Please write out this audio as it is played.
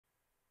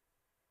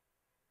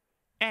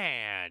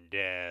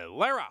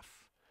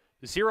Laroff.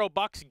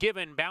 $0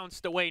 given,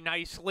 bounced away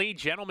nicely.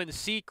 Gentleman's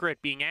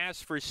Secret being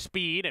asked for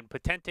speed, and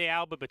Patente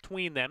Alba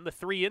between them. The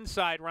three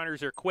inside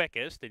runners are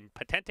quickest, and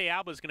Patente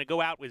Alba is going to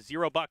go out with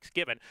 $0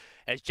 given.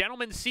 As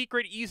Gentleman's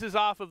Secret eases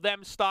off of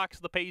them, stalks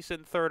the pace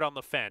in third on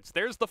the fence.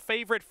 There's the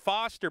favorite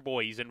Foster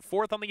Boy. He's in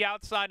fourth on the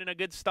outside in a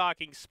good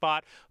stalking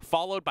spot,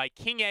 followed by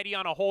King Eddie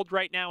on a hold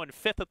right now in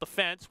fifth at the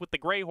fence with the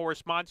gray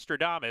horse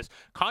Monstradamus.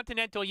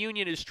 Continental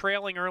Union is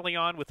trailing early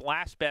on with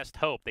Last Best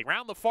Hope. They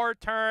round the far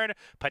turn.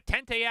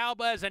 Patente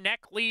Alba has a neck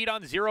lead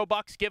on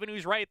 $0 given,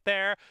 who's right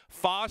there.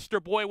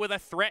 Foster Boy with a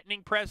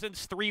threatening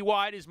presence, 3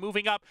 wide, is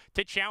moving up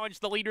to challenge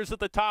the leaders at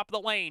the top of the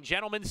lane.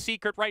 Gentleman's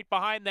Secret right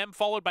behind them,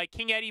 followed by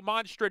King Eddie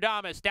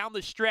Monstradamus down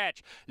the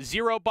stretch.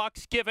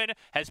 $0 given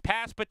has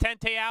passed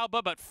Patente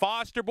Alba, but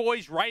Foster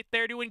Boy's right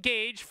there to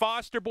engage.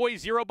 Foster Boy,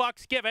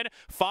 $0 given.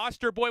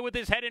 Foster Boy with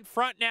his head in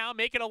front now,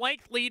 making a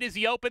length lead as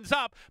he opens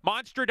up.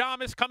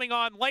 Monstradamus coming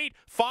on late.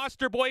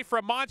 Foster Boy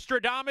from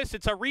Monstradamus.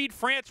 It's a Reed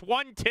France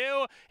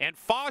 1-2, and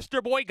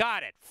Foster Boy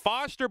got it.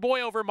 Foster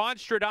Boy over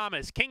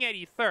Monstradamus. King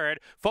Eddie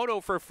third.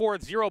 Photo for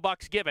fourth,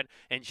 $0 given.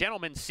 And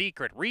Gentleman's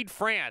Secret. Reed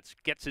France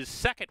gets his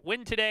second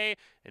win today,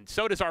 and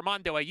so does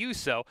Armando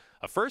Ayuso.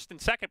 A first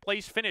and second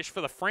place finish for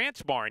the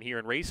France barn here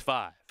in race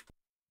 5.